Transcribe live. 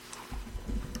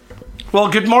Well,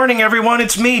 good morning, everyone.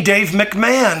 It's me, Dave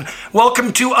McMahon.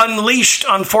 Welcome to Unleashed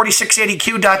on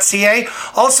 4680q.ca,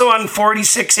 also on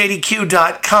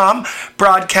 4680q.com,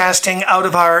 broadcasting out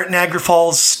of our Niagara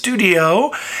Falls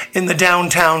studio in the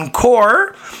downtown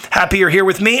core. Happy you're here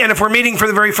with me. And if we're meeting for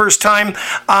the very first time,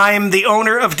 I'm the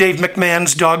owner of Dave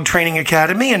McMahon's Dog Training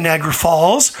Academy in Niagara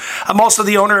Falls. I'm also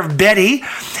the owner of Betty,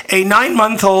 a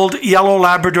 9-month-old yellow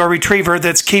Labrador retriever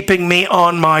that's keeping me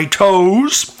on my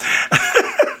toes.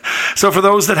 So for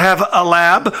those that have a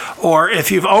lab, or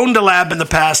if you've owned a lab in the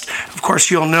past, of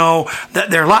course you'll know that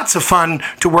they're lots of fun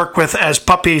to work with as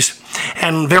puppies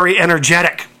and very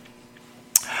energetic.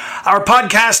 Our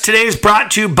podcast today is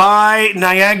brought to you by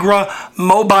Niagara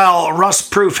Mobile Rust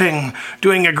Proofing,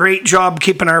 doing a great job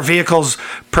keeping our vehicles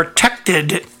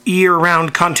protected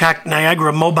year-round. Contact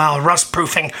Niagara Mobile Rust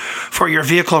Proofing for your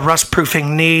vehicle rust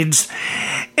proofing needs.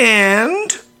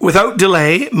 And without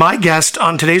delay, my guest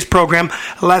on today's program,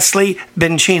 Lesley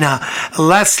Benchina.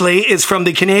 Lesley is from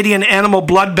the Canadian Animal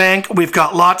Blood Bank. We've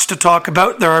got lots to talk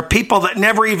about. There are people that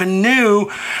never even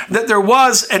knew that there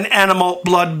was an animal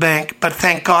blood bank, but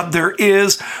thank God there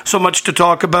is. So much to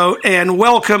talk about. And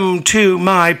welcome to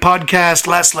my podcast,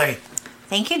 Lesley.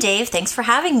 Thank you, Dave. Thanks for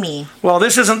having me. Well,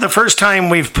 this isn't the first time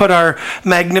we've put our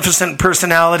magnificent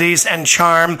personalities and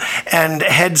charm and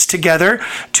heads together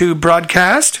to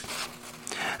broadcast.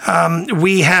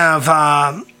 We've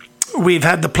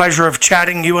had the pleasure of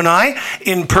chatting, you and I,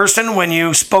 in person when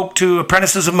you spoke to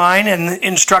apprentices of mine and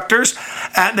instructors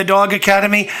at the Dog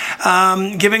Academy,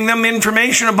 giving them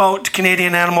information about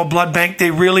Canadian Animal Blood Bank. They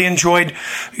really enjoyed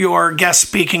your guest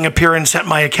speaking appearance at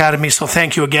my academy, so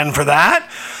thank you again for that.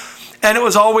 And it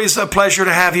was always a pleasure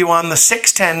to have you on the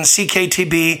 610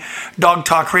 CKTB Dog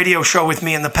Talk radio show with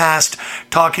me in the past,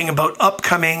 talking about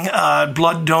upcoming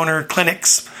blood donor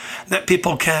clinics that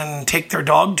people can take their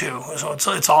dog to. So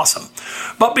it's awesome.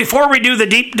 But before we do the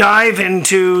deep dive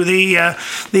into the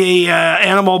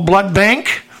animal blood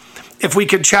bank, if we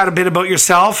could chat a bit about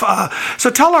yourself. So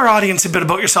tell our audience a bit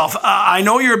about yourself. I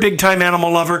know you're a big-time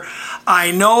animal lover. I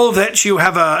know that you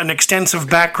have an extensive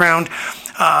background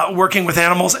working with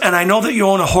animals, and I know that you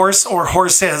own a horse or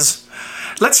horses.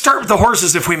 Let's start with the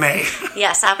horses, if we may.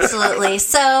 Yes, absolutely.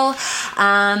 So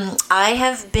I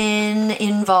have been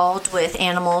involved with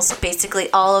animals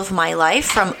basically all of my life,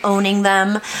 from owning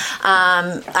them.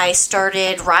 I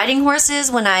started riding horses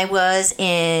when I was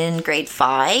in grade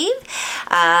 5.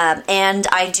 And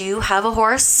I do have a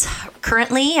horse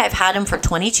currently. I've had him for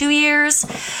 22 years.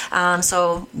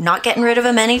 So not getting rid of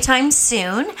him anytime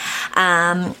soon.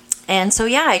 And so,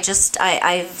 yeah,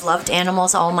 I've loved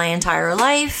animals all my entire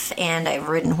life, and I've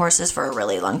ridden horses for a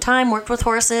really long time, worked with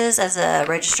horses as a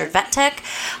registered vet tech,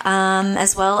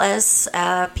 as well as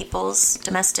people's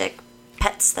domestic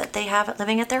pets that they have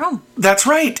living at their home. That's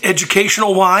right.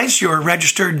 Educational-wise, you're a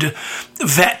registered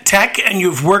vet tech, and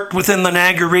you've worked within the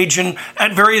Niagara region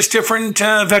at various different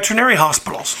veterinary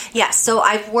hospitals. Yes, so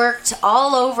I've worked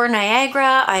all over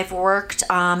Niagara. I've worked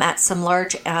at some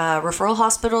large referral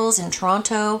hospitals in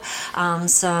Toronto,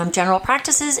 some general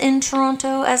practices in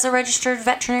Toronto as a registered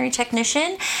veterinary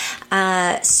technician.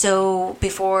 So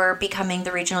before becoming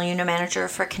the regional unit manager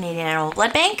for Canadian Animal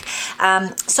Blood Bank.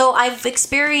 So I've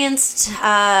experienced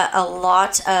a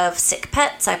lot of sick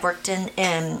pets. I've worked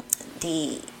in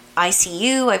the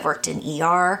ICU. I've worked in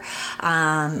ER.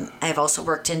 I've also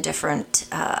worked in different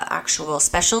actual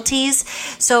specialties.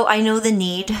 So I know the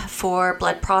need for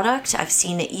blood product. I've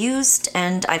seen it used,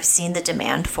 and I've seen the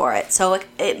demand for it. So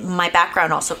my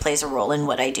background also plays a role in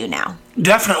what I do now.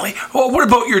 Definitely. Well, what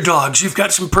about your dogs? You've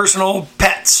got some personal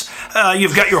pets.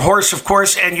 You've got your horse, of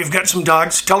course, and you've got some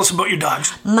dogs. Tell us about your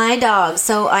dogs. My dogs.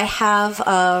 So I have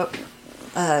a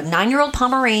 9-year-old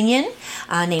Pomeranian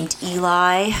named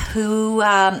Eli, who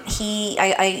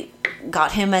I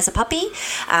got him as a puppy.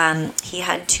 He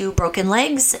had 2 broken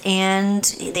legs, and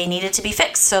they needed to be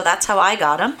fixed, so that's how I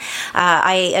got him.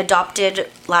 I adopted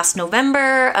last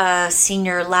November a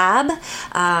senior lab.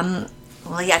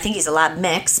 Well, yeah, I think he's a lab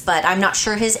mix, but I'm not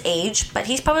sure his age, but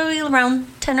he's probably around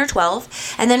 10 or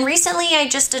 12. And then recently I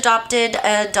just adopted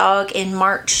a dog in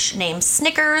March named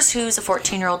Snickers, who's a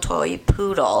 14-year-old toy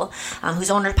poodle, whose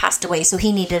owner passed away, so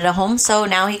he needed a home. So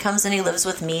now he comes and he lives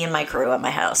with me and my crew at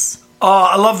my house. Oh,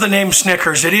 I love the name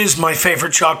Snickers. It is my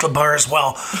favorite chocolate bar as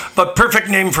well, but perfect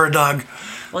name for a dog.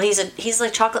 Well, he's a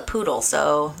chocolate poodle,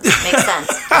 so it makes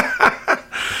sense.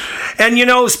 And, you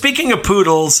know, speaking of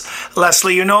poodles,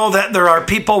 Lesley, you know that there are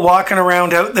people walking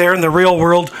around out there in the real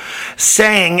world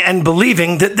saying and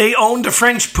believing that they owned a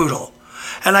French poodle.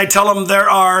 And I tell them there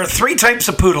are 3 types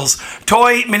of poodles: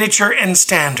 toy, miniature, and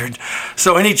standard.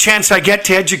 So any chance I get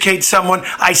to educate someone,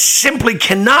 I simply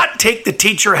cannot take the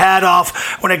teacher hat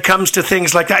off when it comes to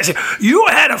things like that. I say, you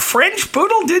had a French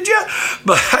poodle, did you?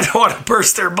 But I don't want to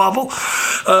burst their bubble.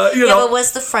 But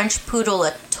was the French poodle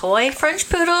a toy French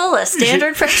poodle, a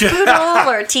standard French poodle,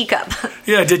 or a teacup?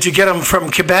 Yeah, did you get him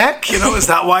from Quebec? Is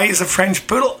that why he's a French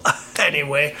poodle?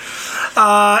 Anyway,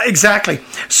 exactly.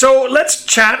 So let's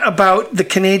chat about the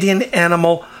Canadian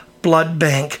Animal Blood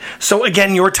Bank. So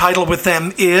again, your title with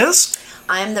them is?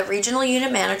 I'm the regional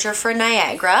unit manager for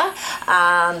Niagara.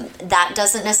 That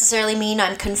doesn't necessarily mean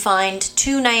I'm confined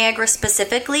to Niagara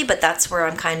specifically, but that's where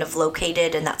I'm kind of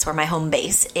located, and that's where my home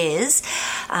base is.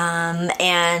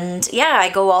 I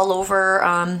go all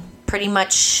over pretty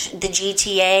much the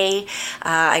GTA.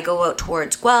 I go out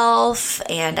towards Guelph,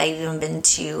 and I've even been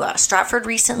to Stratford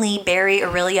recently, Barrie,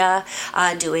 Orillia,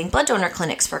 doing blood donor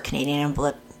clinics for Canadian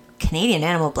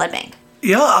Animal Blood Bank.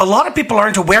 Yeah, a lot of people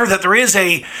aren't aware that there is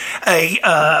a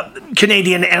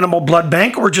Canadian Animal Blood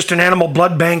Bank, or just an animal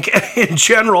blood bank in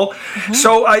general. Mm-hmm.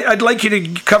 So I'd like you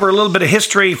to cover a little bit of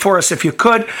history for us if you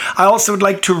could. I also would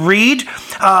like to read.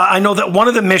 I know that one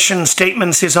of the mission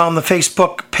statements is on the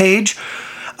Facebook page,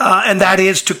 and that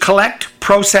is to collect,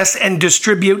 process, and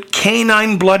distribute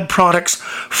canine blood products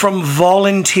from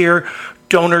volunteer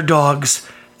donor dogs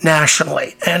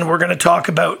nationally. And we're going to talk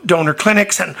about donor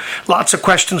clinics and lots of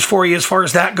questions for you as far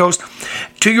as that goes.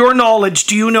 To your knowledge,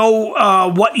 do you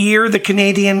know what year the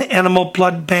Canadian Animal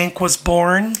Blood Bank was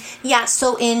born? Yeah,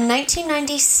 so in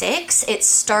 1996, it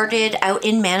started out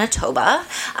in Manitoba,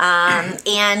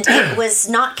 and it was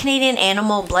not Canadian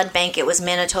Animal Blood Bank, it was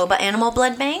Manitoba Animal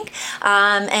Blood Bank,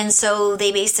 and so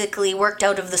they basically worked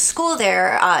out of the school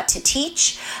there to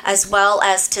teach, as well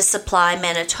as to supply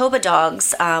Manitoba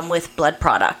dogs with blood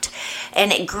product.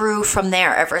 And it grew from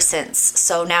there ever since.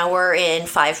 So now we're in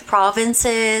 5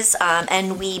 provinces,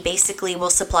 and we basically will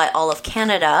supply all of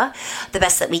Canada the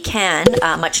best that we can,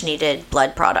 much needed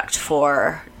blood product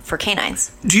for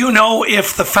canines. Do you know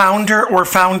if the founder or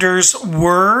founders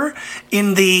were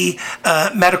in the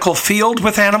medical field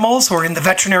with animals or in the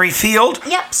veterinary field?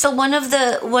 Yep. So one of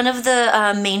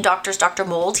the main doctors, Dr.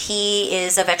 Mold, he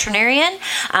is a veterinarian,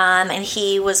 and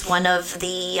he was one of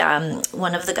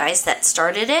the guys that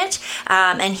started it,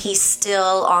 and he's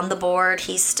still on the board.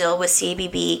 He's still with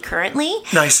CABB currently.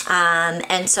 Nice.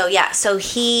 So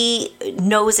he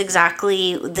knows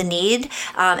exactly the need,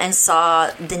 and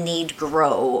saw the need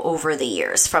grow over the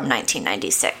years from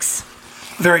 1996.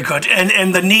 Very good.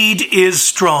 And the need is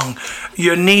strong.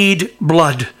 You need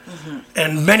blood. Mm-hmm.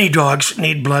 And many dogs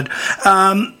need blood.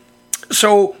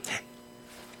 So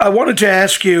I wanted to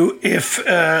ask you if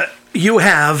you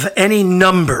have any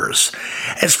numbers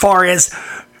as far as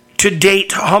to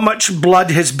date how much blood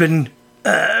has been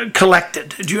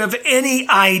collected. Do you have any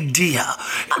idea?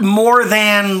 More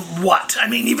than what? I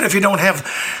mean, even if you don't have...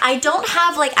 I don't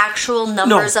have actual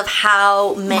numbers of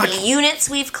how many units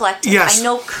we've collected. Yes. I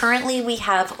know currently we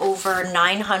have over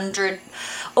 900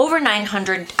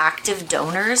 active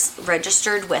donors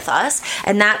registered with us,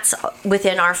 and that's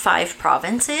within our 5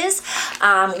 provinces.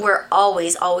 We're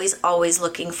always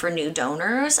looking for new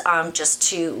donors,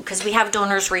 because we have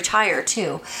donors retire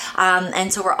too,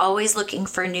 and so we're always looking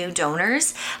for new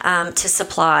donors to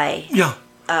supply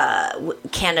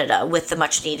Canada with the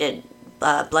much needed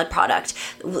blood product.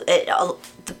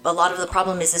 A lot of the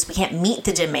problem is we can't meet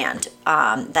the demand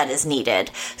that is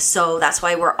needed. So that's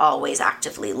why we're always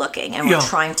actively looking, and we're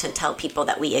trying to tell people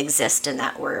that we exist and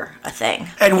that we're a thing.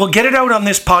 And we'll get it out on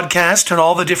this podcast and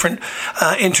all the different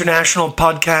international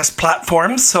podcast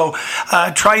platforms. So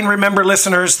try and remember,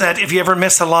 listeners, that if you ever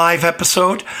miss a live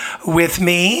episode with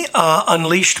me,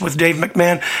 Unleashed with Dave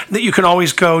McMahon, that you can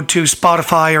always go to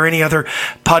Spotify or any other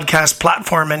podcast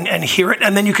platform and hear it.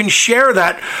 And then you can share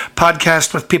that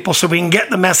podcast with people so we can get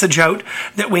the message out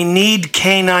that we need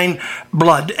canine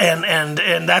blood, and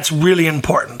that's really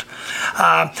important.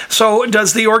 So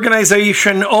does the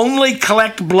organization only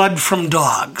collect blood from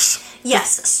dogs?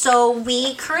 Yes, so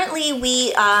we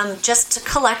currently just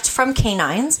collect from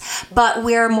canines, but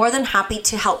we're more than happy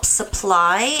to help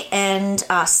supply and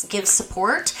give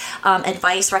support,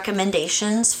 advice,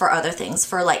 recommendations for other things,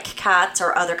 for cats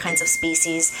or other kinds of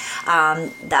species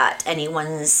that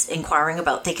anyone's inquiring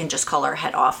about. They can just call our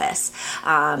head office,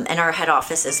 and our head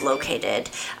office is located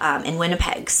in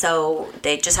Winnipeg. So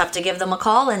they just have to give them a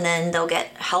call, and then they'll get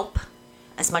help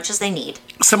as much as they need.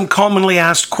 Some commonly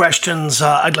asked questions.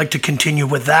 I'd like to continue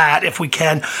with that if we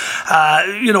can.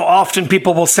 Often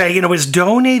people will say, is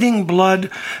donating blood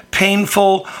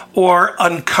painful or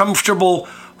uncomfortable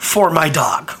for my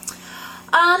dog?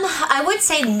 I would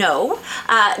say no.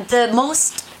 The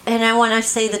most, and I want to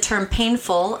say the term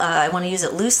painful, I want to use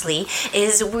it loosely,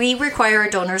 is we require our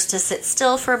donors to sit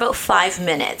still for about 5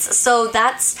 minutes. So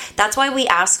that's why we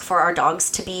ask for our dogs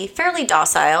to be fairly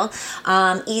docile,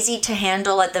 easy to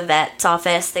handle at the vet's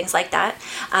office, things like that.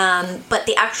 But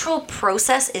the actual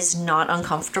process is not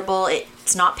uncomfortable.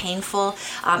 It's not painful.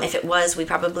 If it was, we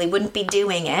probably wouldn't be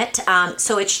doing it.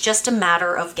 So it's just a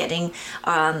matter of getting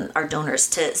our donors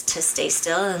to stay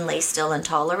still and lay still and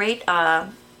tolerate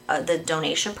the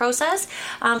donation process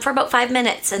for about 5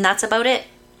 minutes, and that's about it.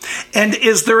 And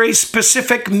is there a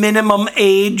specific minimum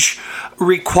age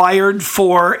required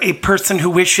for a person who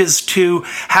wishes to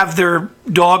have their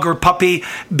dog or puppy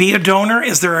be a donor?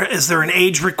 Is there an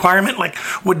age requirement? Like,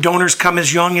 would donors come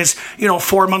as young as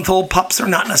 4-month-old pups, or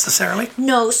not necessarily?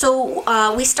 No.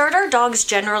 So we start our dogs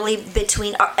generally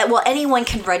between anyone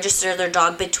can register their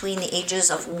dog between the ages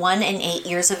of 1 and 8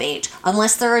 years of age,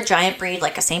 unless they're a giant breed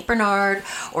like a Saint Bernard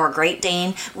or a Great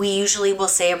Dane. We usually will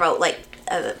say about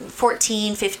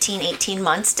 14, 15, 18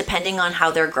 months, depending on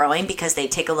how they're growing, because they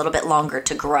take a little bit longer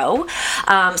to grow.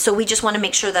 So we just want to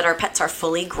make sure that our pets are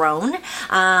fully grown.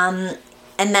 And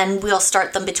then we'll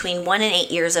start them between 1 and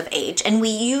 8 years of age. And we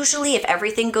usually, if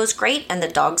everything goes great and the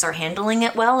dogs are handling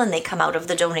it well and they come out of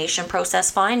the donation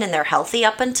process fine and they're healthy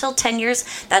up until 10 years,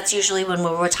 that's usually when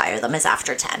we'll retire them, is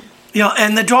after 10. Yeah,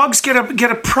 and the dogs get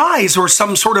a prize or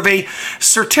some sort of a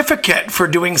certificate for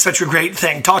doing such a great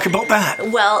thing. Talk about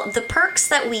that. Well, the perks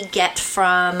that we get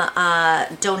from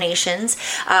donations,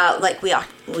 like we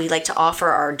like to offer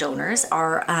our donors,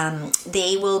 are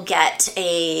they will get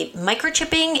a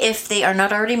microchipping if they are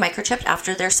not already microchipped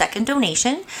after their second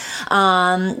donation.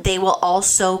 They will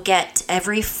also get,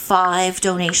 every 5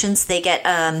 donations, they get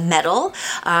a medal.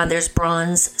 There's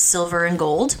bronze, silver, and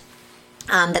gold.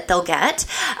 That they'll get.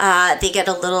 They get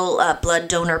a little blood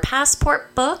donor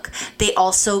passport book. They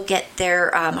also get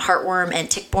their heartworm and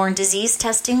tick-borne disease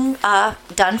testing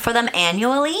done for them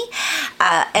annually,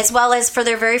 as well as for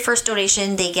their very first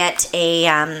donation, they get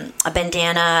a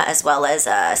bandana as well as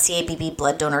a CABB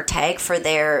blood donor tag for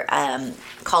their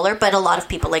collar. But a lot of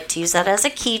people like to use that as a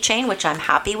keychain, which I'm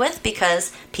happy with,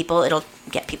 because it'll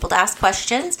get people to ask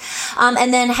questions.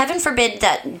 And then, heaven forbid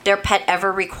that their pet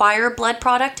ever require blood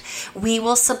product, we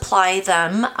will supply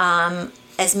them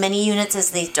as many units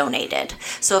as they've donated.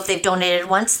 So if they've donated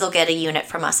once, they'll get a unit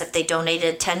from us. If they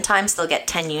donated 10 times, they'll get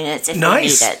 10 units if they need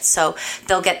it. So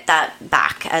they'll get that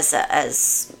back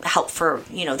as help for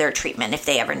their treatment if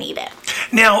they ever need it.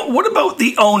 Now, what about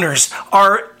the owners?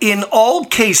 Are in all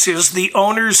cases the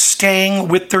owners staying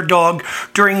with their dog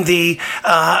during the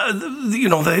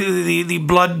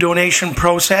blood donation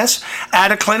process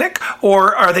at a clinic,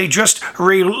 or are they just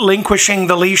relinquishing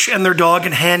the leash and their dog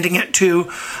and handing it to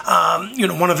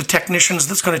one of the technicians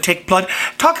that's going to take blood?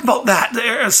 Talk about that.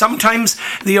 Are sometimes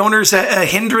the owners a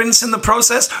hindrance in the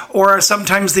process, or are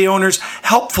sometimes the owners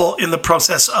helpful in the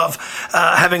process of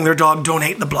having their dog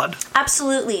donate the blood?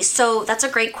 Absolutely. So that's a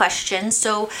great question.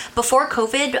 So before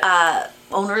COVID,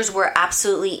 owners were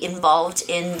absolutely involved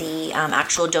in the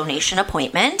actual donation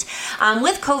appointment.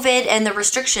 With COVID and the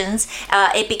restrictions,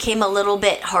 it became a little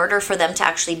bit harder for them to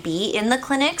actually be in the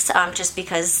clinics, just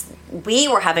because we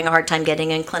were having a hard time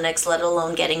getting in clinics, let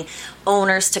alone getting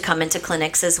owners to come into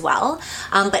clinics as well.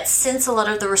 But since a lot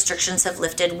of the restrictions have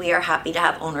lifted, we are happy to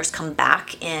have owners come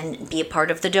back and be a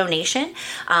part of the donation.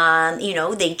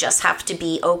 They just have to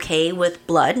be okay with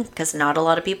blood, because not a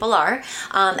lot of people are.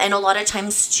 And a lot of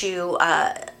times too,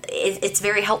 it's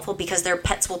very helpful because their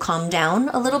pets will calm down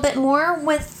a little bit more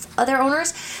with other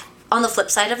owners. On the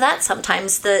flip side of that,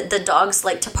 sometimes the dogs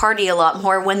like to party a lot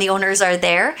more when the owners are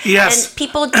there. Yes. And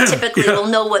people typically will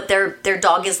know what their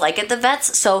dog is like at the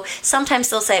vets. So sometimes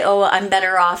they'll say, oh, I'm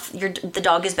better off, the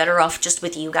dog is better off just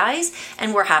with you guys.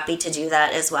 And we're happy to do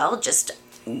that as well. Just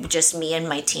me and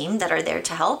my team that are there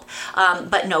to help.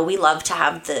 But no, we love to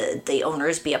have the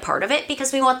owners be a part of it,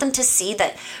 because we want them to see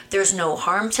that there's no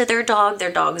harm to their dog.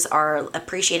 Their dogs are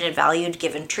appreciated, valued,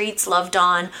 given treats, loved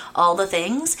on, all the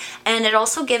things. And it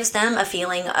also gives them a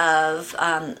feeling of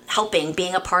helping,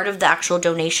 being a part of the actual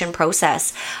donation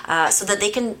process, so that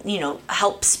they can,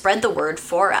 help spread the word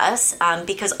for us.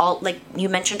 Because like you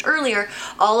mentioned earlier,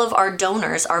 all of our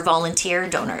donors are volunteer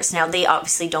donors. Now, they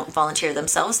obviously don't volunteer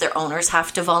themselves. Their owners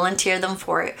have to volunteer them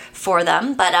for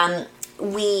them, but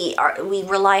we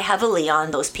rely heavily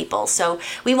on those people, so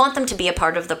we want them to be a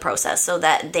part of the process so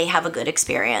that they have a good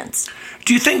experience.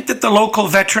 Do you think that the local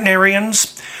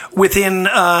veterinarians within,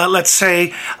 let's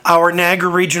say, our Niagara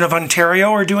region of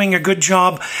Ontario are doing a good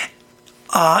job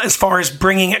as far as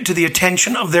bringing it to the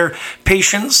attention of their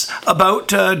patients about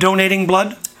donating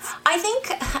blood? I think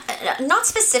not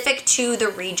specific to the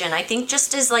region. I think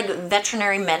just as like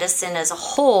veterinary medicine as a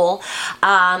whole,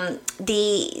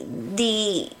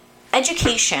 the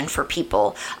education for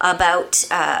people about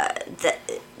the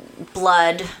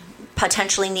blood,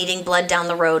 potentially needing blood down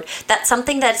the road, that's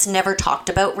something that's never talked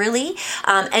about really.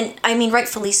 And I mean,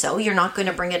 rightfully so. You're not going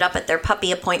to bring it up at their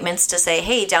puppy appointments to say,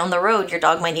 hey, down the road, your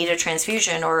dog might need a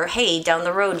transfusion, or hey, down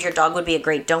the road, your dog would be a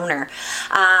great donor.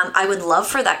 I would love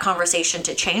for that conversation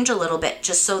to change a little bit,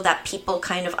 just so that people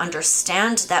kind of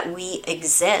understand that we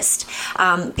exist.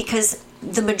 Because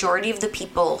the majority of the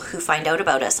people who find out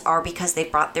about us are because they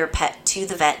brought their pet to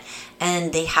the vet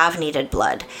and they have needed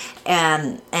blood.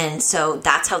 And so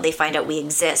that's how they find out we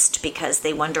exist, because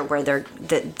they wonder where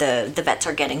the vets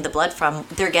are getting the blood from.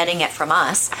 They're getting it from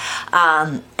us.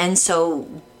 And so,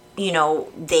 you know,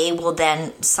 they will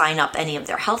then sign up any of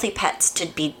their healthy pets to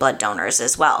be blood donors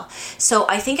as well. So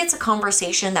I think it's a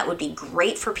conversation that would be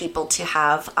great for people to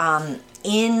have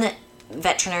in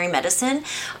veterinary medicine,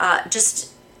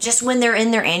 just when they're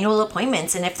in their annual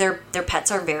appointments, and if their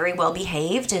pets are very well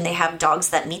behaved and they have dogs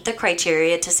that meet the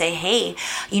criteria, to say, hey,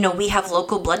 you know, we have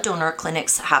local blood donor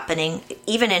clinics happening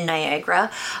even in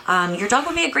Niagara. Your dog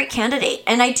would be a great candidate.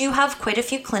 And I do have quite a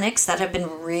few clinics that have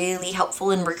been really helpful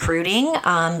in recruiting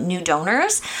new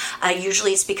donors.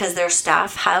 Usually it's because their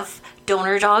staff have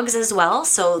donor dogs as well,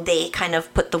 so they kind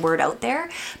of put the word out there,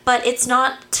 but it's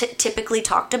not typically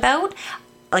talked about.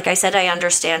 Like I said, I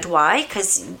understand why,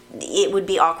 because it would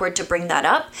be awkward to bring that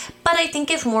up. But I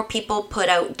think if more people put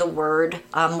out the word,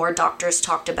 more doctors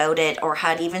talked about it, or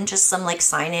had even just some like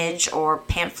signage or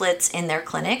pamphlets in their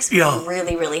clinics, would be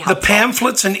really, really helpful. The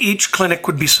pamphlets in each clinic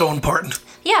would be so important.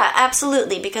 Yeah,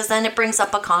 absolutely, because then it brings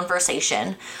up a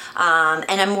conversation.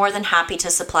 And I'm more than happy to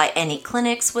supply any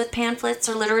clinics with pamphlets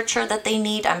or literature that they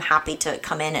need. I'm happy to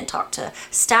come in and talk to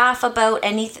staff about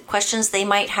any questions they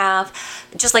might have,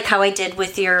 just like how I did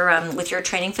with your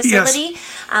training facility,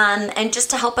 yes. And just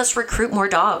to help us recruit more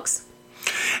dogs.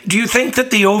 Do you think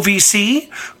that the OVC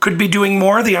could be doing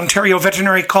more, the Ontario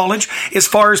Veterinary College, as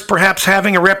far as perhaps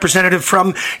having a representative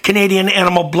from Canadian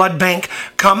Animal Blood Bank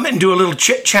come and do a little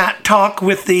chit-chat talk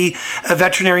with the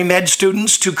veterinary med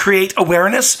students to create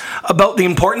awareness about the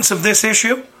importance of this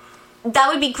issue? That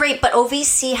would be great, but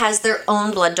OVC has their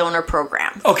own blood donor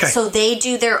program. Okay. So they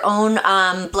do their own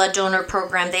blood donor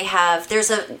program.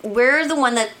 We're the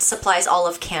one that supplies all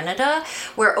of Canada,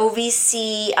 where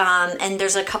OVC, and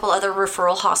there's a couple other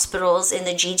referral hospitals in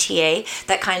the GTA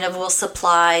that kind of will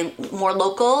supply more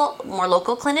local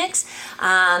clinics.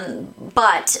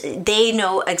 But they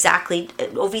know exactly,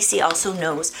 OVC also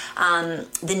knows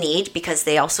the need, because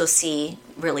they also see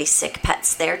really sick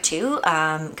pets there too,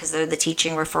 because they're the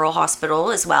teaching referral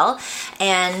hospital as well,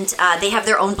 and they have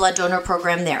their own blood donor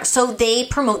program there. So they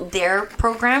promote their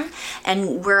program,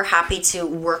 and we're happy to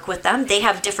work with them. They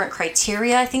have different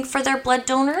criteria, I think, for their blood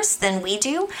donors than we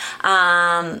do,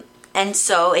 and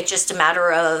so it's just a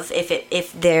matter of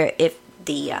if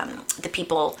the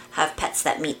people have pets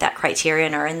that meet that criteria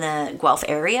and are in the Guelph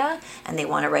area and they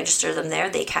want to register them there,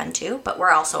 they can too. But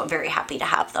we're also very happy to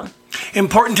have them.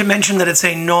 Important to mention that it's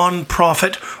a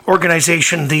non-profit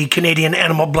organization, the Canadian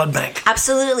Animal Blood Bank.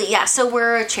 Absolutely, yeah. So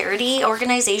we're a charity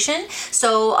organization.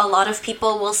 So a lot of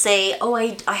people will say, "Oh,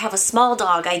 I have a small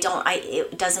dog.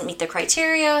 It doesn't meet the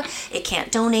criteria. It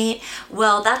can't donate."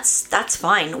 Well, that's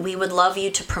fine. We would love you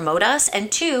to promote us,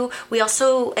 and two, we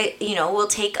also we'll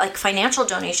take like financial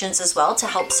donations as well to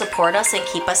help support us and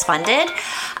keep us funded.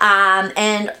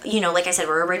 And like I said,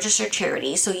 we're a registered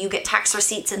charity, so you get tax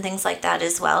receipts and things like that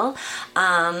as well.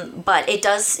 But it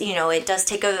does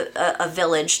take a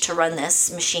village to run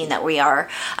this machine that we are,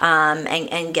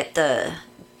 and get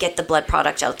the blood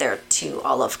product out there to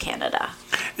all of Canada.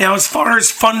 Now, as far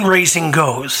as fundraising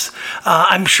goes,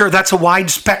 I'm sure that's a wide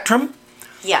spectrum.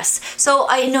 Yes. So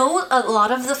I know a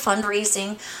lot of the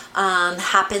fundraising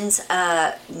happens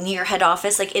near head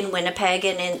office, like in Winnipeg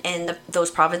and in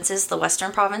those provinces, the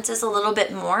western provinces, a little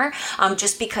bit more,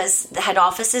 just because the head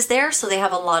office is there. So they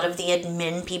have a lot of the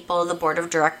admin people, the board of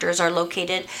directors are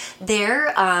located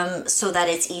there, so that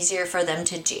it's easier for them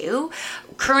to do.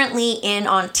 Currently in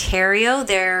Ontario,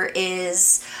 there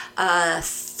is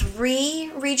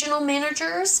 3 regional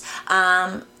managers,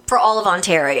 for all of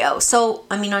Ontario. So,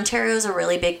 Ontario is a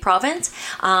really big province,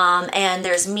 and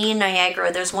there's me in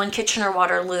Niagara, there's one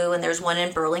Kitchener-Waterloo, and there's one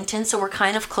in Burlington, so we're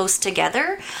kind of close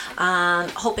together,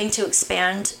 hoping to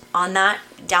expand on that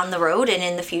down the road and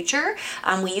in the future.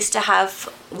 We used to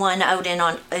have one out in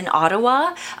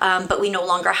Ottawa, but we no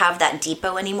longer have that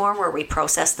depot anymore where we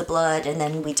process the blood and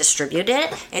then we distribute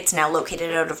it. It's now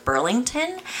located out of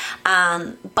Burlington,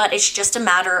 but it's just a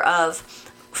matter of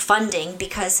funding,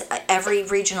 because every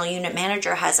regional unit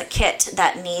manager has a kit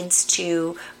that needs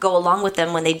to go along with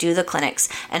them when they do the clinics,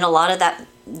 and a lot of that,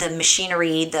 the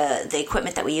machinery, the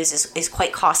equipment that we use is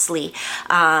quite costly.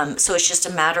 So it's just a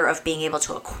matter of being able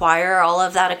to acquire all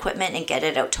of that equipment and get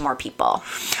it out to more people.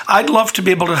 I'd love to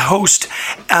be able to host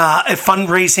a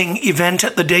fundraising event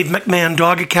at the Dave McMahon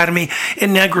Dog Academy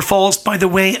in Niagara Falls by the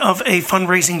way of a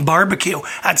fundraising barbecue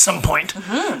at some point.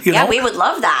 Yeah, we would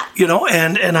love that.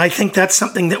 And I think that's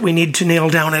something that we need to nail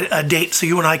down a date so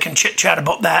you and I can chit-chat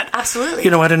about that. Absolutely.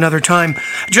 At another time.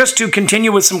 Just to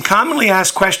continue with some commonly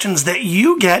asked questions that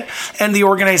you get and the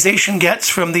organization gets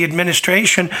from the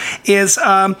administration is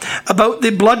about the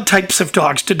blood types of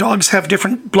dogs. Do dogs have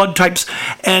different blood types?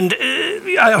 And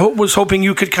I was hoping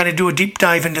you could kind of do a deep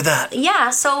dive into that.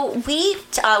 Yeah, so we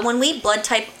when we blood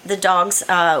type the dogs,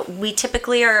 we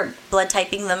typically are blood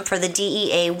typing them for the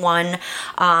DEA1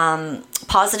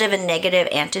 positive and negative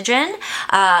antigen.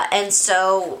 And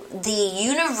so the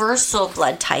universal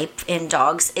blood type in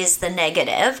dogs is the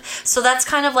negative. So that's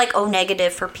kind of like O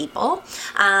negative for people.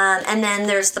 And then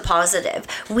there's the positive.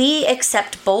 We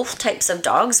accept both types of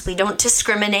dogs. We don't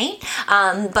discriminate.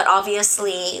 But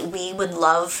obviously we would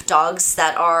love dogs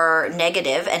that are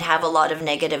negative and have a lot of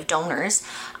negative donors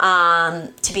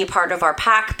to be a part of our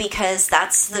pack, because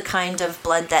that's the kind of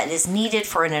blood that is needed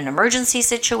for an emergency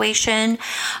situation,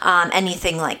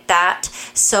 anything like that.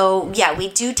 So yeah, we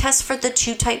do test for the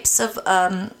two types of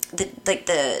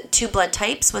the two blood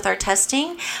types with our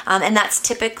testing, and that's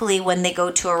typically when they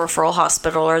go to a referral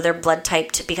hospital or they're blood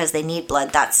typed because they need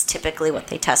blood. That's typically what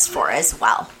they test for as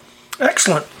well.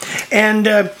 Excellent.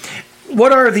 And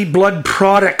what are the blood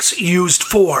products used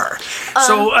for?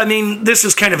 So, this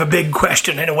is kind of a big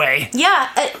question in a way. Yeah.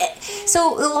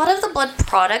 So a lot of the blood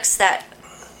products that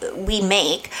we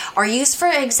make are used for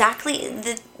exactly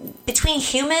between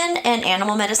human and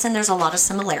animal medicine, there's a lot of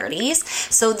similarities.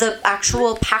 So the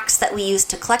actual packs that we use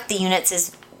to collect the units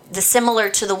is similar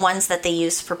to the ones that they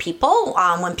use for people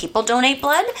when people donate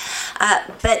blood,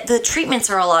 but the treatments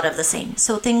are a lot of the same.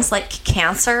 So things like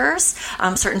cancers,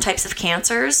 certain types of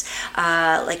cancers,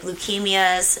 like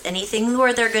leukemias, anything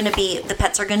where the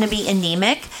pets are going to be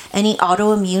anemic, any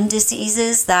autoimmune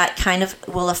diseases that kind of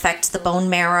will affect the bone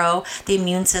marrow, the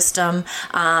immune system,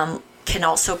 can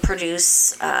also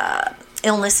produce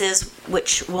illnesses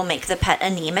which will make the pet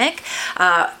anemic.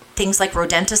 Things like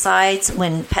rodenticides,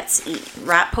 when pets eat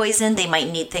rat poison, they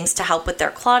might need things to help with their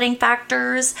clotting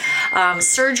factors.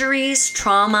 Surgeries,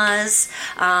 traumas.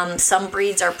 Some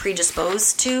breeds are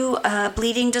predisposed to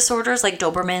bleeding disorders like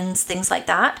Dobermans, things like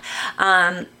that.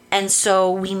 And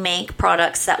so we make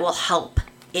products that will help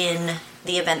in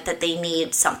the event that they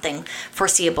need something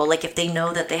foreseeable, like if they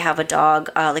know that they have a dog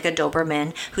like a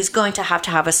Doberman who's going to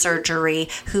have a surgery,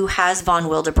 who has von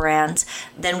Willebrand's,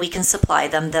 then we can supply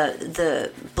them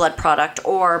the blood product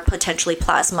or potentially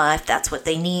plasma if that's what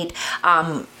they need,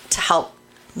 to help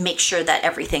make sure that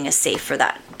everything is safe for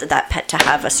that pet to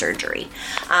have a surgery.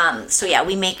 So yeah,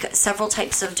 we make several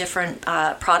types of different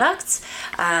products,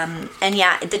 and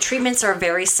yeah, the treatments are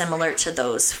very similar to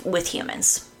those with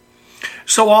humans.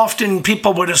 So often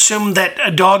people would assume that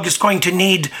a dog is going to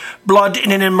need blood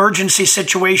in an emergency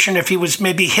situation if he was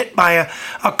maybe hit by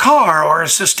a car or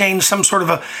sustained some sort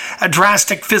of a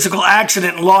drastic physical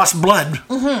accident and lost blood.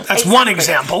 That's exactly. One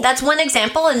example. That's one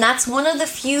example, and that's one of the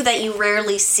few that you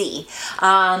rarely see.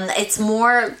 It's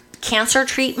more cancer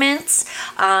treatments,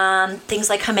 things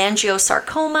like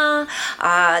hemangiosarcoma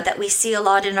that we see a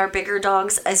lot in our bigger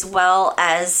dogs, as well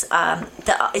as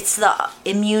it's the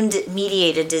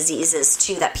immune-mediated diseases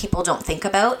too that people don't think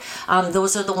about.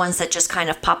 Those are the ones that just kind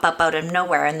of pop up out of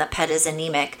nowhere, and the pet is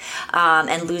anemic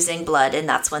and losing blood, and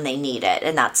that's when they need it.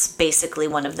 And that's basically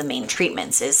one of the main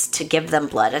treatments, is to give them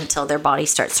blood until their body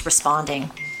starts responding.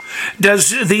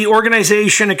 Does the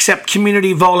organization accept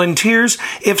community volunteers?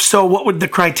 If so, what would the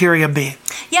criteria be?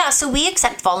 Yeah, so we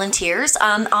accept volunteers.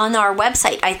 On our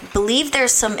website, I believe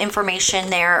there's some information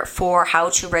there for how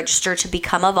to register to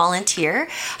become a volunteer.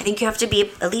 I think you have to be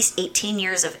at least 18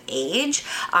 years of age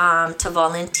to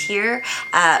volunteer.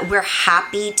 We're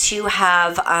happy to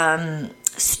have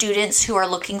students who are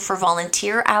looking for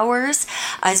volunteer hours,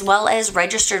 as well as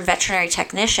registered veterinary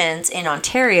technicians in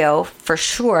Ontario, for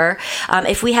sure.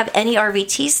 If we have any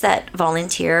RVTs that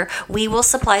volunteer, we will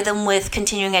supply them with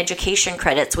continuing education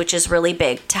credits, which is really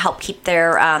big, to help keep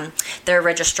their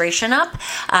registration up.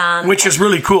 Which is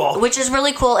really cool. Which is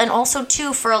really cool. And also,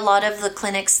 too, for a lot of the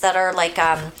clinics that are like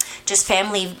just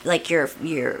family, like your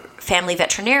family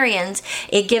veterinarians,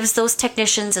 it gives those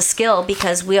technicians a skill,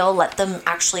 because we'll let them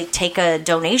actually take a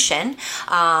donation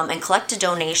and collect a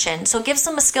donation. So it gives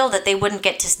them a skill that they wouldn't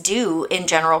get to do in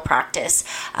general practice.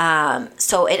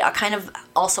 So it kind of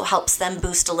also helps them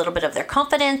boost a little bit of their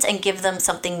confidence and give them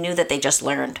something new that they just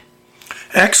learned.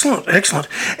 Excellent, excellent.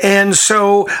 And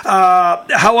so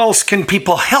how else can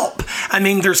people help? I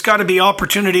mean, there's got to be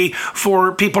opportunity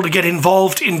for people to get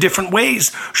involved in different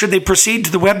ways. Should they proceed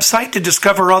to the website to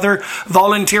discover other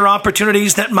volunteer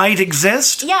opportunities that might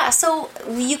exist? Yeah, so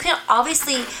you can,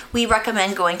 obviously, we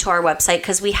recommend going to our website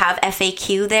because we have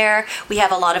FAQ there. We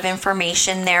have a lot of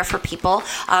information there for people,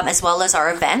 as well as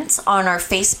our events. On our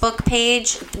Facebook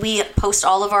page, we post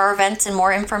all of our events and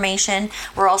more information.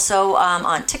 We're also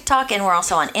on TikTok, and we're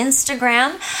also on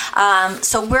Instagram.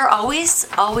 So we're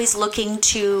always looking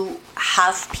to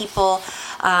have people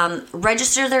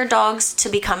register their dogs to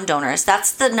become donors.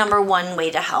 That's the number one way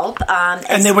to help.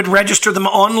 And they would register them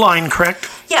online, correct?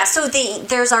 Yeah, so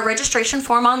there's our registration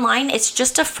form online. It's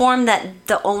just a form that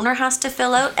the owner has to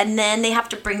fill out, and then they have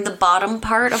to bring the bottom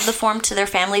part of the form to their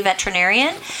family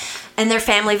veterinarian. And their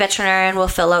family veterinarian will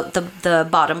fill out the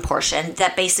bottom portion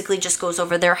that basically just goes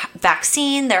over their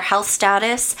vaccine, their health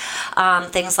status,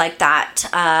 things like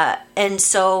that. And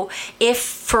so if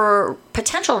for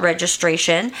potential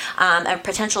registration or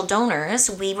potential donors,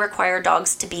 we require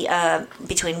dogs to be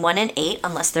between 1 and 8,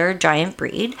 unless they're a giant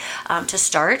breed, to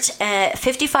start.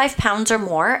 55 pounds or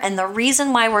more. And the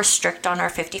reason why we're strict on our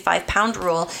 55-pound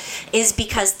rule is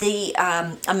because the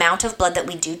amount of blood that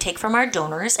we do take from our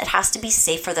donors, it has to be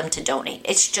safe for them to donate.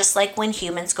 It's just like when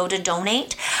humans go to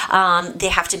donate, they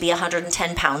have to be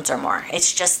 110 pounds or more.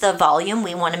 It's just the volume.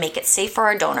 We want to make it safe for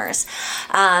our donors.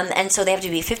 And so they have to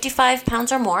be 55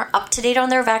 pounds or more, up to date on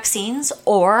their vaccines,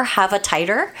 or have a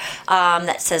titer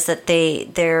that says that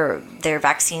their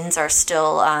vaccines are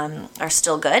still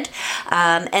good.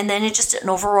 And then it's just an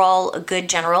overall good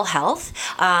general health.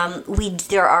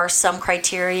 There are some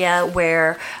criteria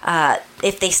where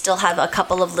if they still have a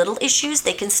couple of little issues,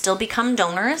 they can still become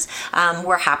donors.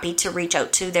 We're happy to reach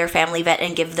out to their family vet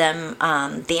and give them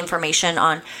the information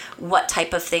on what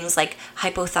type of things like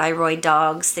hypothyroid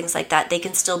dogs, things like that. They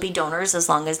can still be donors as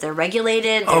long as they're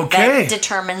regulated. Their vet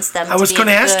determines them. I was going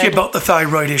to ask you about the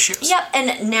thyroid issues. Yep,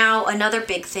 and now another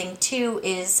big thing too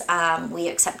is we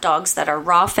accept dogs that are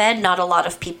raw fed. Not a lot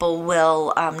of people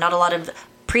will. Not a lot of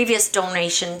previous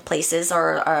donation places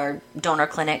or donor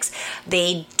clinics,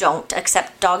 they don't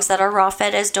accept dogs that are raw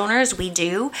fed as donors. We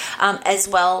do as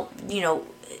well.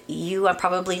 You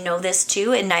probably know this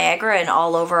too, in Niagara and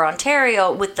all over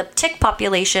Ontario, with the tick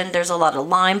population, there's a lot of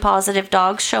Lyme positive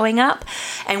dogs showing up,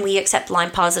 and we accept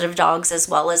Lyme positive dogs as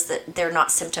well as that they're not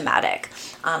symptomatic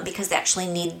because they actually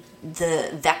need the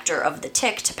vector of the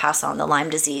tick to pass on the Lyme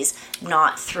disease,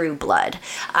 not through blood.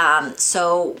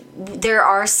 So there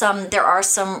are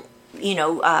some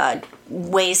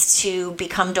ways to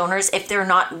become donors if they're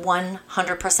not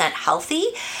 100% healthy.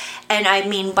 And I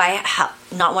mean by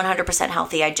not 100%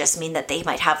 healthy, I just mean that they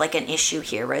might have like an issue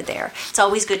here or there. It's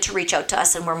always good to reach out to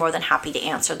us, and we're more than happy to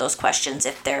answer those questions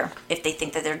if they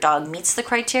think that their dog meets the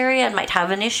criteria and might have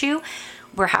an issue.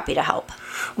 We're happy to help.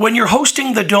 When you're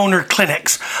hosting the donor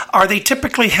clinics, are they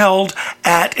typically held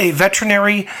at a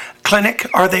veterinary clinic?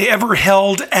 Are they ever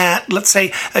held at, let's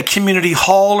say, a community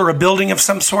hall or a building of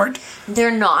some sort?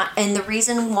 They're not. And the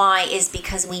reason why is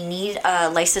because we need a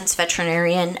licensed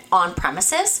veterinarian on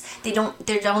premises. They don't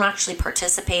actually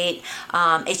participate.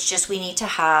 It's just we need to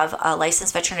have a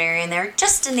licensed veterinarian there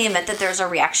just in the event that there's a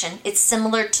reaction. It's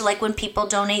similar to like when people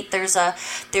donate, there's a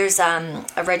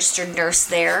registered nurse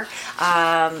there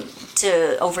to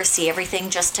oversee everything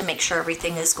just to make sure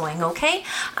everything is going okay.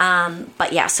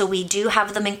 But yeah, so we do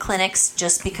have them in clinics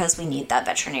just because we need that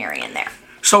veterinarian there.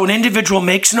 So an individual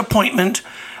makes an appointment,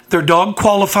 their dog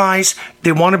qualifies,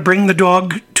 they want to bring the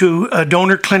dog to a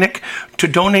donor clinic to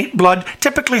donate blood.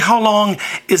 Typically, how long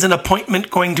is an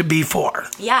appointment going to be for?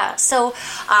 Yeah, so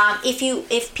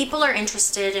if people are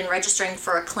interested in registering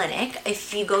for a clinic,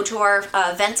 if you go to our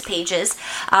events pages,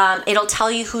 it'll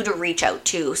tell you who to reach out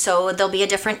to. So there'll be a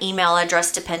different email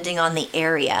address depending on the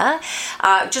area.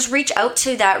 Just reach out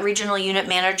to that regional unit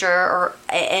manager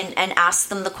and ask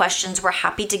them the questions. We're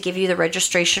happy to give you the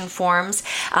registration forms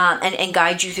and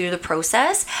guide you through the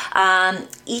process.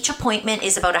 Each appointment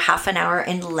is about a half an hour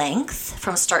in length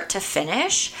from start to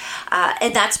finish.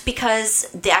 And that's because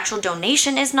the actual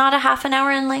donation is not a half an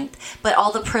hour in length, but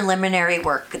all the preliminary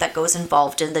work that goes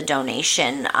involved in the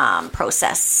donation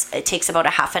process, it takes about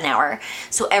a half an hour.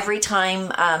 So every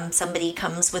time somebody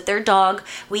comes with their dog,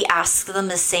 we ask them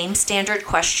the same standard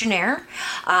questionnaire.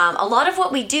 A lot of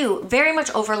what we do very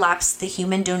much overlaps the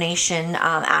human donation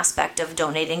aspect of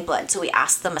donating blood. So we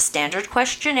ask them a standard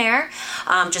questionnaire questionnaire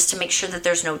just to make sure that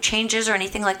there's no changes or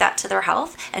anything like that to their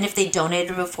health. And if they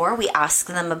donated before, we ask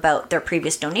them about their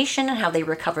previous donation and how they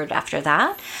recovered after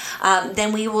that.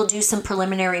 Then we will do some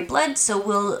preliminary blood. So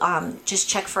we'll just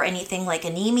check for anything like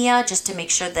anemia just to make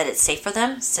sure that it's safe for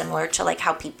them, similar to like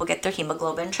how people get their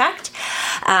hemoglobin checked.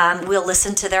 We'll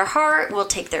listen to their heart. We'll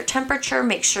take their temperature,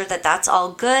 make sure that that's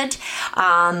all good.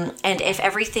 And if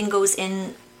everything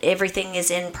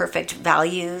is in perfect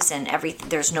values and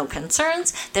there's no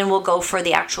concerns, then we'll go for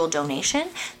the actual donation.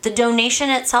 The donation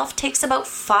itself takes about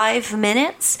 5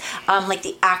 minutes, like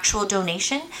the actual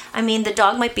donation. I mean, the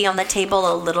dog might be on the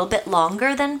table a little bit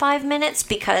longer than 5 minutes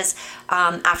because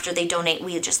after they donate,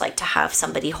 we just like to have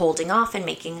somebody holding off and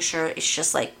making sure it's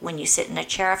just like when you sit in a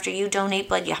chair after you donate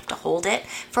blood, you have to hold it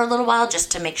for a little while just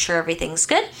to make sure everything's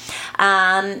good.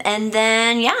 And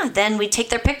then we take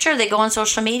their picture, they go on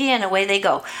social media, and away they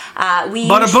go.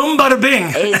 Bada boom, bada bing.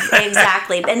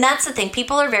 Exactly. And that's the thing.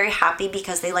 People are very happy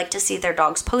because they like to see their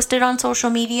dogs posted on social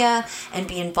media and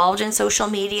be involved in social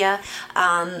media.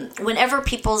 Whenever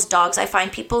people's dogs, I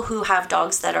find people who have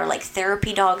dogs that are like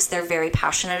therapy dogs, they're very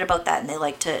passionate about that and they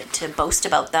like to boast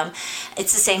about them.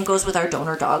 It's the same goes with our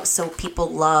donor dogs. So people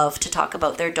love to talk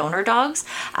about their donor dogs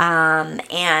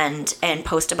and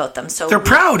post about them. So they're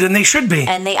proud, and they should be.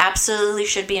 And they absolutely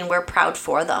should be, and we're proud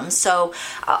for them. So,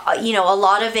 a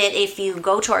lot of it, if you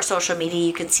go to our social media,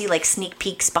 you can see like sneak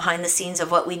peeks behind the scenes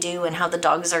of what we do and how the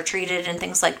dogs are treated and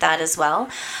things like that as well.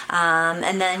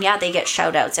 And then, they get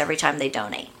shout outs every time they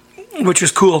donate. Which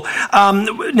is cool.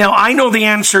 Now, I know the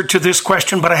answer to this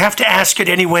question, but I have to ask it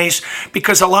anyways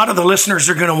because a lot of the listeners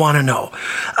are going to want to know.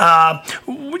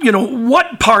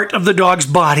 What part of the dog's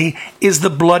body is the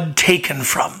blood taken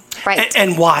from? Right.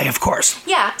 And why, of course.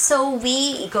 Yeah, so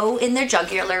we go in their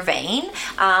jugular vein,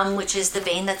 which is the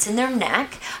vein that's in their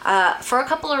neck, for a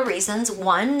couple of reasons.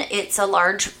 One, it's a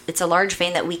large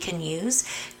vein that we can use.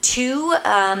 Two,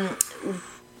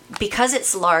 because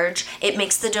it's large, it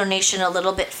makes the donation a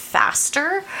little bit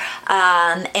faster.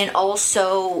 And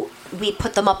also, we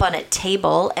put them up on a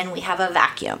table and we have a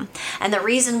vacuum. And the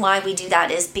reason why we do that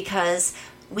is because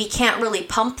we can't really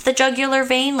pump the jugular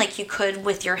vein like you could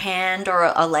with your hand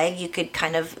or a leg. You could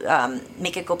kind of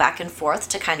make it go back and forth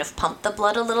to kind of pump the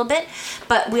blood a little bit.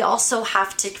 But we also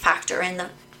have to factor in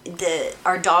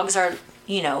our dogs are,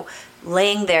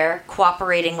 laying there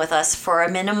cooperating with us for a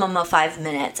minimum of 5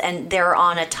 minutes, and they're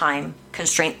on a time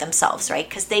constraint themselves, right?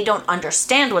 Because they don't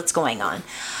understand what's going on.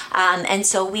 And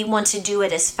so we want to do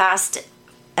it as fast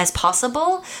as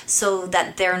possible so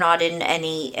that they're not in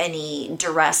any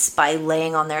duress by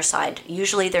laying on their side.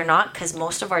 Usually they're not, because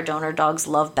most of our donor dogs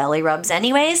love belly rubs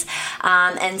anyways.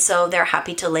 And so they're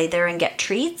happy to lay there and get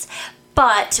treats.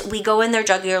 But we go in their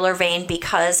jugular vein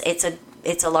because it's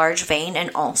a large vein,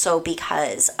 and also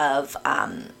because of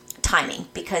timing.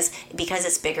 Because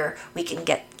it's bigger, we can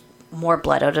get more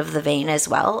blood out of the vein as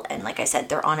well. And like I said,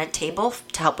 they're on a table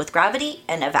to help with gravity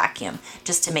and a vacuum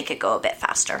just to make it go a bit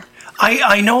faster.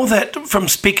 I know that from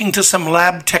speaking to some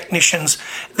lab technicians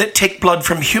that take blood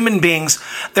from human beings,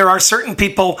 there are certain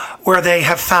people where they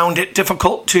have found it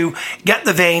difficult to get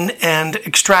the vein and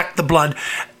extract the blood.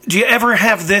 Do you ever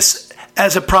have this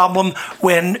as a problem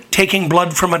when taking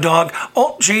blood from a dog?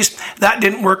 Oh, geez, that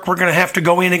didn't work. We're going to have to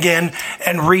go in again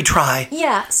and retry.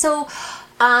 Yeah, so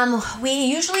we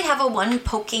usually have a one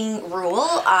poking rule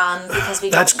because we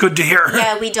That's good to hear.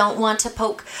 Yeah, we don't want to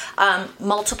poke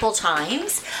multiple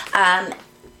times.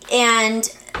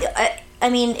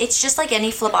 It's just like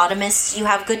any phlebotomist. You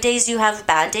have good days, you have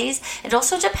bad days. It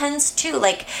also depends too,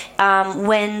 like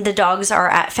when the dogs are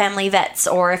at family vets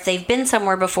or if they've been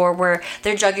somewhere before where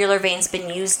their jugular vein's been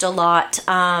used a lot.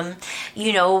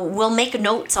 We'll make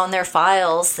notes on their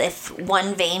files if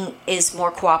one vein is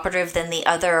more cooperative than the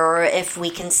other, or if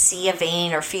we can see a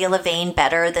vein or feel a vein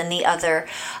better than the other,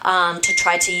 to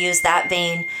try to use that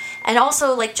vein. And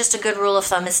also, like, just a good rule of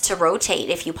thumb is to rotate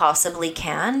if you possibly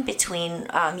can between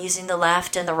using the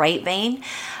left and the right vein.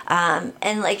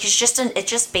 And like it's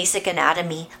just basic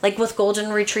anatomy. Like with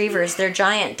golden retrievers, they're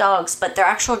giant dogs, but their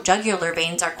actual jugular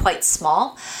veins are quite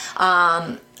small.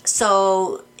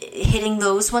 So hitting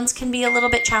those ones can be a little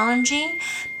bit challenging.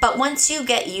 But once you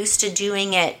get used to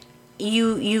doing it,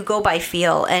 you go by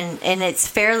feel, and it's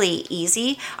fairly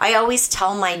easy. I always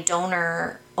tell my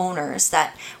donor owners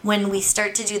that when we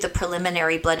start to do the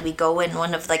preliminary blood, we go in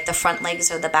one of like the front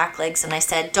legs or the back legs, and I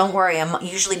said, don't worry, I'm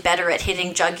usually better at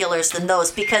hitting jugulars than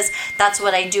those, because that's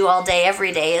what I do all day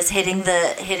every day, is hitting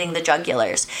the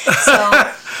jugulars. So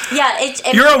yeah,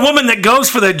 you're a woman that goes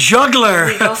for the juggler.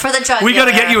 We go for the juggler. We got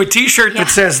to get you a t-shirt that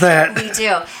says that. We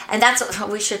do, and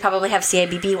we should probably have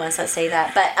CIBB ones that say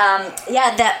that. But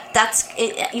that's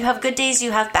it. You have good days,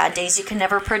 you have bad days, you can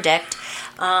never predict,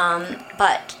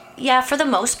 but yeah, for the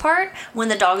most part, when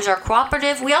the dogs are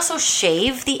cooperative, we also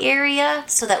shave the area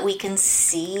so that we can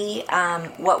see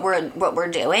what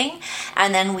we're doing,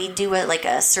 and then we do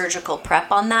a surgical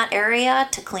prep on that area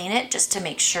to clean it, just to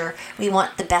make sure we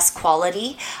want the best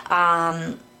quality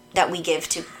that we give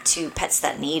to pets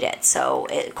that need it. So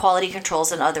quality control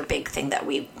is another big thing that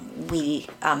we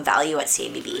value at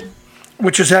CABB.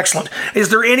 Which is excellent. Is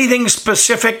there anything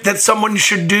specific that someone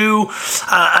should do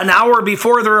an hour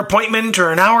before their appointment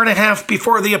or an hour and a half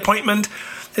before the appointment?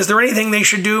 Is there anything they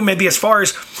should do, maybe as far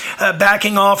as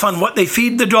backing off on what they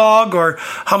feed the dog, or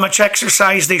how much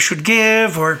exercise they should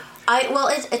give, or...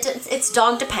 It's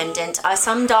dog dependent.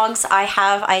 Some dogs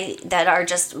that are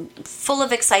just full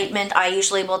of excitement, I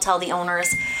usually will tell the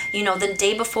owners, the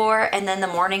day before and then the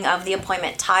morning of the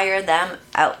appointment, tire them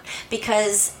out,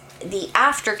 because the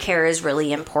aftercare is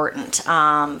really important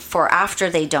for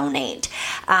after they donate.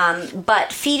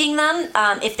 But feeding them,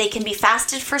 if they can be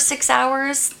fasted for 6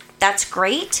 hours, that's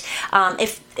great.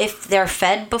 If they're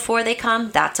fed before they come,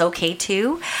 that's okay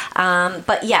too.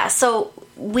 But yeah, so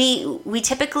we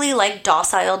typically like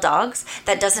docile dogs.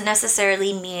 That doesn't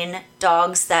necessarily mean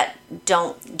dogs that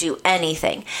don't do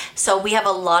anything. So we have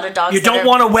a lot of dogs. You don't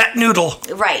want a wet noodle.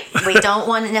 Right. We don't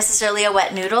want necessarily a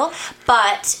wet noodle.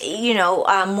 But,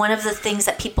 one of the things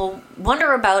that people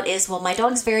wonder about is, well, my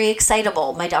dog's very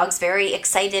excitable. My dog's very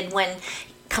excited when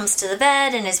comes to the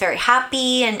vet and is very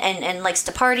happy and likes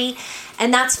to party.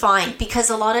 And that's fine, because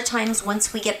a lot of times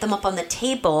once we get them up on the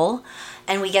table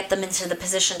and we get them into the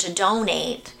position to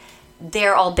donate,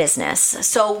 they're all business.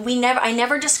 So I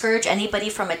never discourage anybody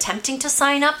from attempting to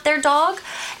sign up their dog.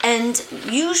 And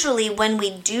usually when we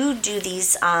do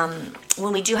these,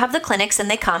 when we do have the clinics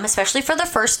and they come, especially for the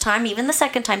first time, even the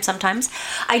second time sometimes,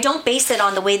 I don't base it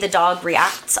on the way the dog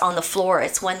reacts on the floor.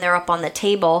 It's when they're up on the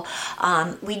table.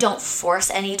 We don't force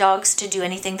any dogs to do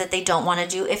anything that they don't want to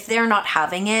do. If they're not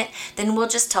having it, then we'll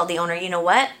just tell the owner, you know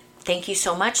what? Thank you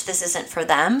so much. This isn't for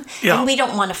them. Yeah. And we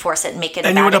don't want to force it and make it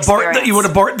a bad experience. You would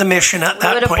abort the mission at that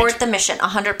point. We would abort the mission,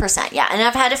 100%. Yeah. And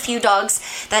I've had a few dogs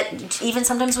that even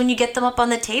sometimes when you get them up on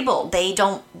the table, they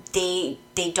don't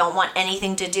want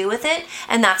anything to do with it,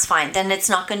 and that's fine. Then it's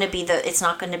not going to be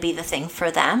the thing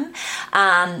for them.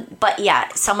 But yeah,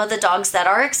 some of the dogs that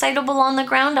are excitable on the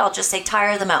ground, I'll just say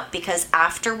tire them out, because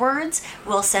afterwards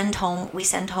we send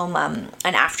home an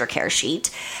aftercare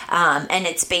sheet, and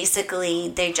it's basically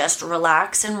they just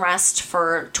relax and rest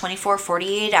for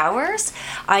 24-48 hours.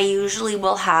 I usually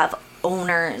will have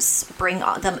owners bring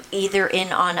them either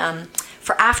in on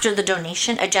for after the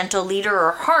donation, a gentle leader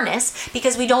or harness,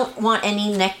 because we don't want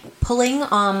any neck pulling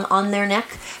on their neck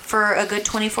for a good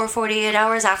 24-48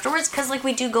 hours afterwards, because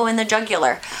we do go in the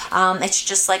jugular. It's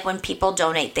just like when people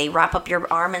donate, they wrap up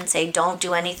your arm and say, don't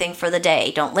do anything for the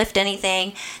day, don't lift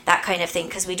anything, that kind of thing,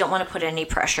 because we don't want to put any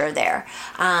pressure there.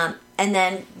 And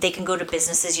then they can go to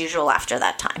business as usual after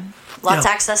that time. Lots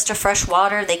of access to fresh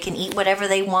water. They can eat whatever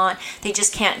they want. They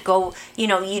just can't go, you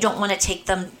don't want to take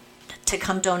them to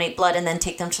come donate blood and then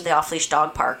take them to the off-leash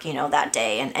dog park, that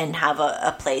day and have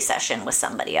a play session with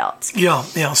somebody else. Yeah.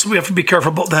 So we have to be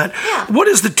careful about that. Yeah. What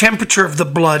is the temperature of the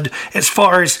blood as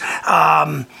far as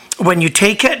when you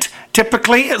take it?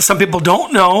 Typically, some people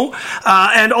don't know.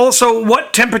 And also,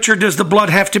 what temperature does the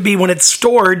blood have to be when it's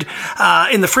stored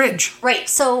in the fridge? Right.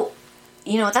 So,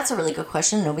 that's a really good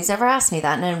question. Nobody's ever asked me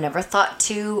that, and I've never thought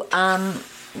to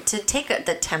take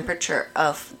the temperature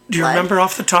of blood. Do you remember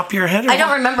off the top of your head? I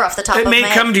don't remember off the top of my head. It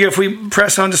may come to you if we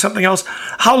press on to something else.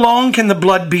 How long can the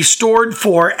blood be stored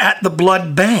for at the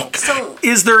blood bank? So,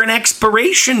 is there an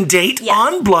expiration date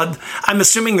on blood? I'm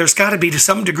assuming there's got to be to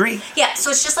some degree. Yeah, so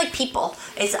it's just like people.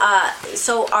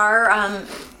 So our...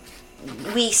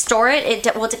 we store it,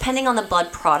 depending on the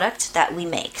blood product that we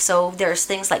make. So there's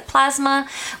things like plasma,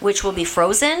 which will be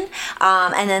frozen.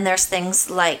 And then there's things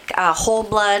like whole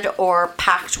blood or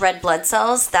packed red blood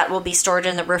cells that will be stored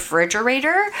in the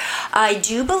refrigerator. I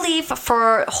do believe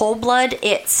for whole blood,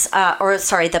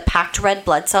 the packed red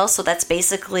blood cells. So that's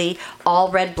basically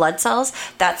all red blood cells.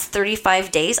 That's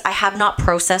 35 days. I have not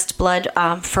processed blood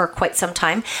for quite some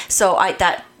time. So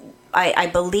I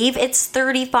believe it's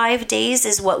 35 days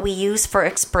is what we use for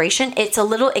expiration. It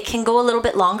can go a little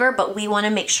bit longer, but we want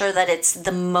to make sure that it's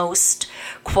the most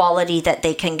quality that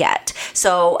they can get.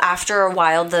 So after a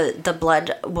while, the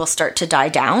blood will start to die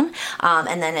down,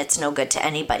 and then it's no good to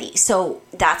anybody. So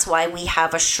that's why we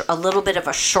have a little bit of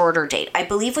a shorter date. I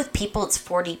believe with people it's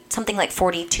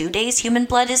 42 days human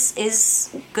blood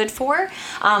is good for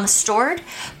stored,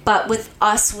 but with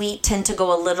us we tend to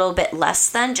go a little bit less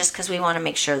than, just because we want to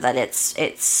make sure that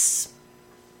it's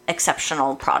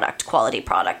exceptional quality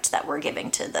product that we're giving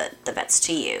to the vets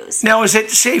to use. Now, is it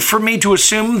safe for me to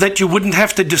assume that you wouldn't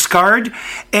have to discard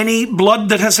any blood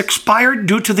that has expired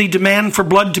due to the demand for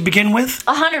blood to begin with?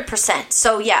 100%.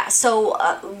 So yeah,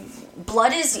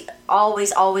 blood is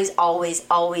always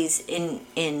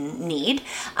in need.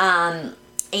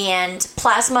 And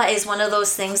plasma is one of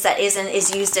those things that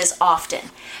is used as often.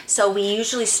 So we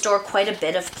usually store quite a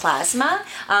bit of plasma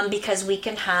because we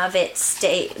can have it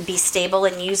be stable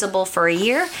and usable for a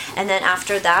year, and then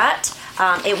after that,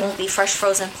 it won't be fresh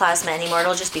frozen plasma anymore.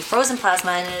 It'll just be frozen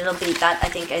plasma, and it'll be that. I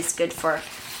think is good for.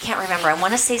 Can't remember. I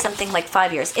want to say something like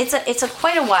 5 years. It's a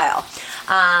quite a while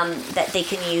that they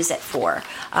can use it for,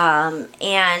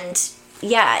 and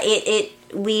yeah,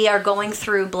 we are going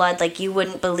through blood like you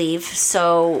wouldn't believe.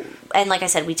 So, and like I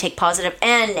said, we take positive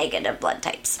and negative blood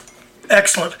types.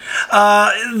 Excellent.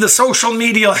 The social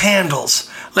media handles.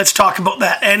 Let's talk about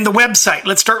that. And the website.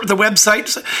 Let's start with the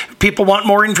website. If people want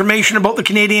more information about the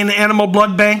Canadian Animal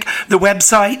Blood Bank, the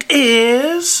website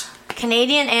is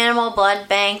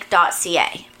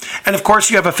CanadianAnimalBloodBank.ca. And of course,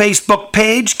 you have a Facebook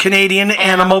page, Canadian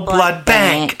Animal Blood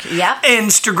Bank. Yep.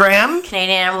 Instagram.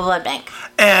 Canadian Animal Blood Bank.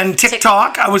 And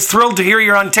TikTok. I was thrilled to hear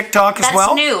you're on TikTok as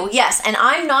well. That's new, yes. And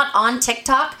I'm not on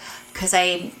TikTok because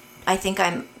I think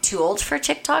I'm too old for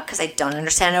TikTok because I don't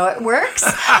understand how it works.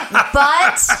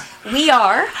 But we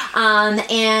are.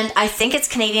 And I think it's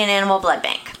Canadian Animal Blood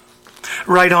Bank.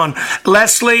 Right on.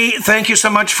 Lesley, thank you so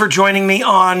much for joining me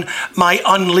on my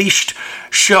Unleashed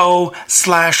show /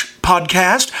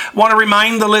 podcast. Want to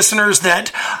remind the listeners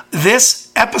that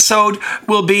this episode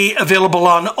will be available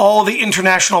on all the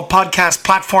international podcast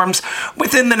platforms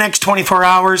within the next 24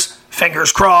 hours.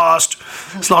 Fingers crossed.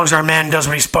 As long as our man does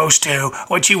what he's supposed to,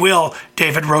 which he will.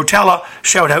 David Rotella,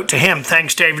 shout out to him.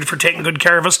 Thanks, David, for taking good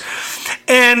care of us.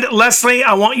 And Lesley,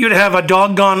 I want you to have a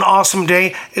doggone awesome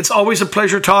day. It's always a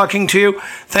pleasure talking to you.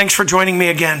 Thanks for joining me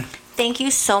again. Thank you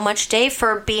so much, Dave,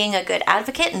 for being a good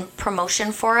advocate and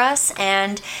promotion for us.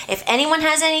 And if anyone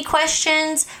has any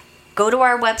questions, go to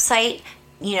our website.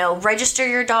 Register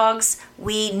your dogs.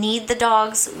 We need the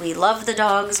dogs. We love the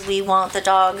dogs. We want the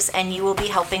dogs. And you will be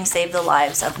helping save the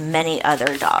lives of many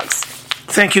other dogs.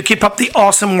 Thank you. Keep up the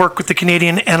awesome work with the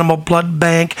Canadian Animal Blood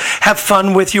Bank. Have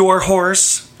fun with your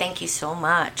horse. Thank you so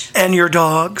much. And your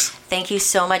dogs. Thank you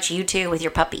so much. You too, with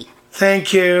your puppy.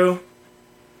 Thank you.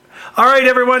 All right,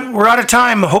 everyone. We're out of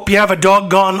time. Hope you have a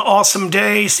doggone awesome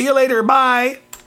day. See you later. Bye.